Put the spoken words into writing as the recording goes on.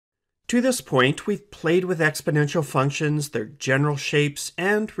To this point, we've played with exponential functions, their general shapes,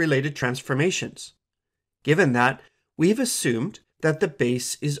 and related transformations. Given that, we've assumed that the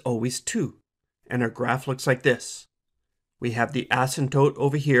base is always 2, and our graph looks like this. We have the asymptote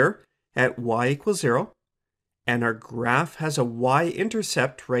over here at y equals 0, and our graph has a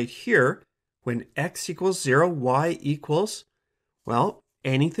y-intercept right here when x equals 0, y equals, well,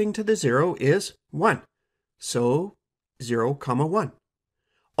 anything to the 0 is 1. So 0, 1.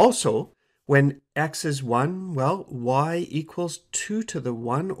 Also, when x is 1, well, y equals 2 to the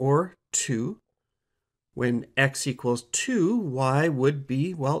 1, or 2. When x equals 2, y would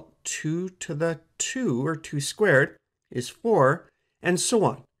be, well, 2 to the 2, or 2 squared, is 4, and so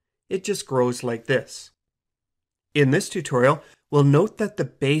on. It just grows like this. In this tutorial, we'll note that the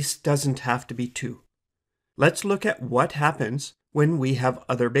base doesn't have to be 2. Let's look at what happens when we have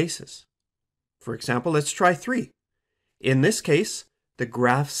other bases. For example, let's try 3. In this case, the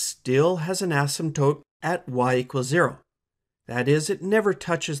graph still has an asymptote at y equals 0. That is, it never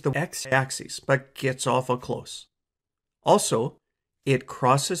touches the x-axis, but gets awful close. Also, it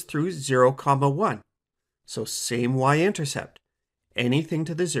crosses through 0, 1. So same y-intercept. Anything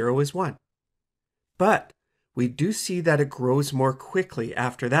to the 0 is 1. But we do see that it grows more quickly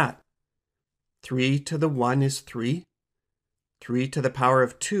after that. 3 to the 1 is 3. 3 to the power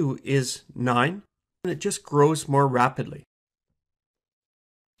of 2 is 9. And it just grows more rapidly.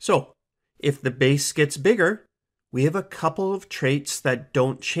 So, if the base gets bigger, we have a couple of traits that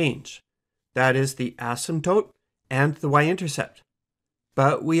don't change. That is the asymptote and the y-intercept.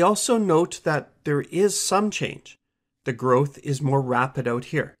 But we also note that there is some change. The growth is more rapid out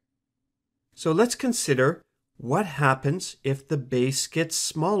here. So let's consider what happens if the base gets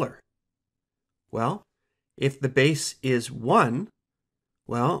smaller. Well, if the base is 1,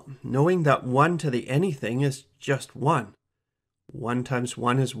 well, knowing that 1 to the anything is just 1. 1 times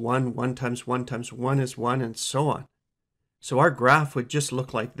 1 is 1, 1 times 1 times 1 is 1, and so on. So our graph would just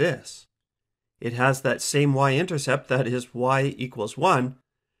look like this. It has that same y-intercept, that is y equals 1,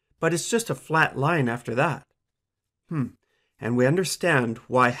 but it's just a flat line after that. And we understand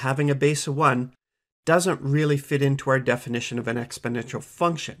why having a base of 1 doesn't really fit into our definition of an exponential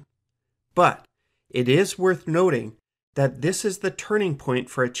function. But it is worth noting that this is the turning point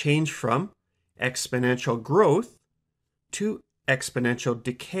for a change from exponential growth to exponential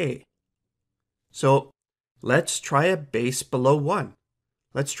decay. So let's try a base below 1.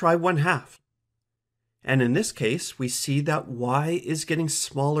 Let's try 1/2. And in this case, we see that y is getting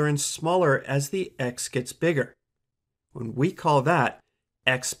smaller and smaller as the x gets bigger. When we call that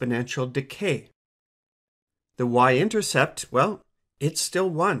exponential decay. The y-intercept, well, it's still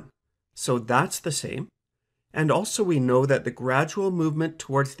 1. So that's the same. And also we know that the gradual movement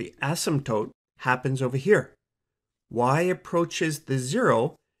towards the asymptote happens over here. Y approaches the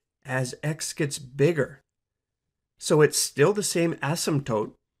 0 as x gets bigger. So it's still the same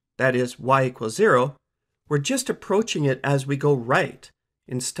asymptote, that is y equals 0. We're just approaching it as we go right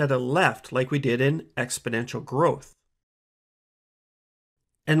instead of left like we did in exponential growth.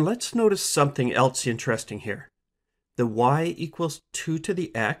 And let's notice something else interesting here. The y equals 2 to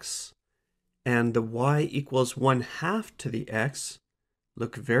the x and the y equals 1/2 to the x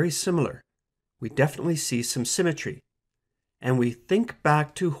look very similar. We definitely see some symmetry. And we think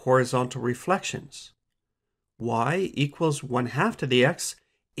back to horizontal reflections. Y equals 1/2 to the x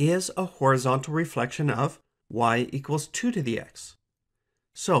is a horizontal reflection of y equals 2 to the x.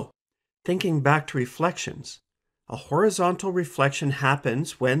 So, thinking back to reflections, a horizontal reflection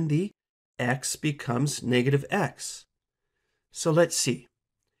happens when the x becomes negative x. So let's see.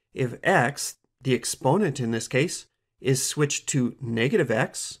 If x, the exponent in this case, is switched to negative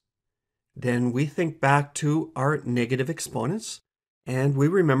x, then we think back to our negative exponents, and we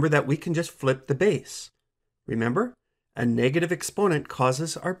remember that we can just flip the base. Remember, a negative exponent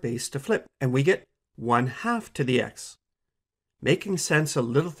causes our base to flip, and we get 1/2 to the x. Making sense of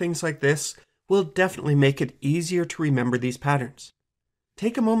little things like this will definitely make it easier to remember these patterns.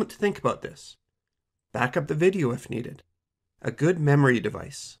 Take a moment to think about this. Back up the video if needed. A good memory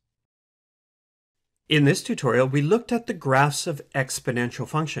device. In this tutorial, we looked at the graphs of exponential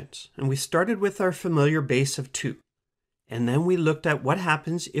functions, and we started with our familiar base of 2. And then we looked at what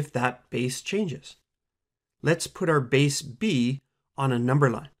happens if that base changes. Let's put our base b on a number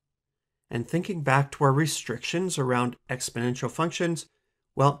line. And thinking back to our restrictions around exponential functions,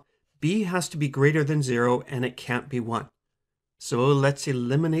 well, b has to be greater than 0 and it can't be 1. So let's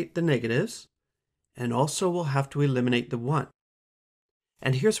eliminate the negatives, and also we'll have to eliminate the 1.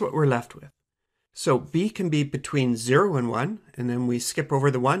 And here's what we're left with. So b can be between 0 and 1, and then we skip over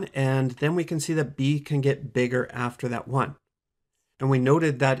the 1, and then we can see that b can get bigger after that 1. And we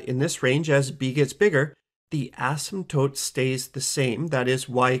noted that in this range, as b gets bigger, the asymptote stays the same, that is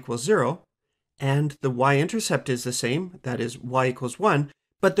y equals 0, and the y-intercept is the same, that is y equals 1,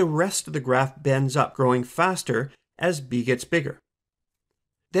 but the rest of the graph bends up, growing faster as b gets bigger.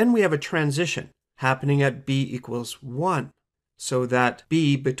 Then we have a transition happening at b equals 1, so that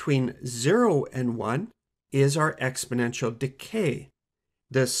b between 0 and 1 is our exponential decay.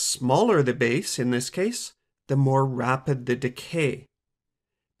 The smaller the base in this case, the more rapid the decay.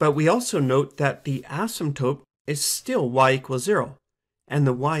 But we also note that the asymptote is still y equals 0, and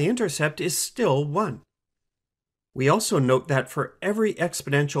the y-intercept is still 1. We also note that for every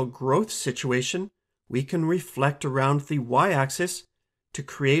exponential growth situation, we can reflect around the y-axis to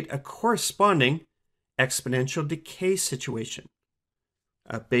create a corresponding exponential decay situation.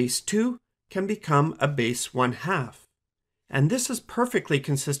 A base 2 can become a base 1/2. And this is perfectly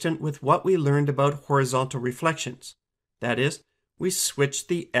consistent with what we learned about horizontal reflections. That is, we switch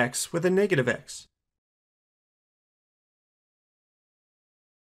the x with a negative x.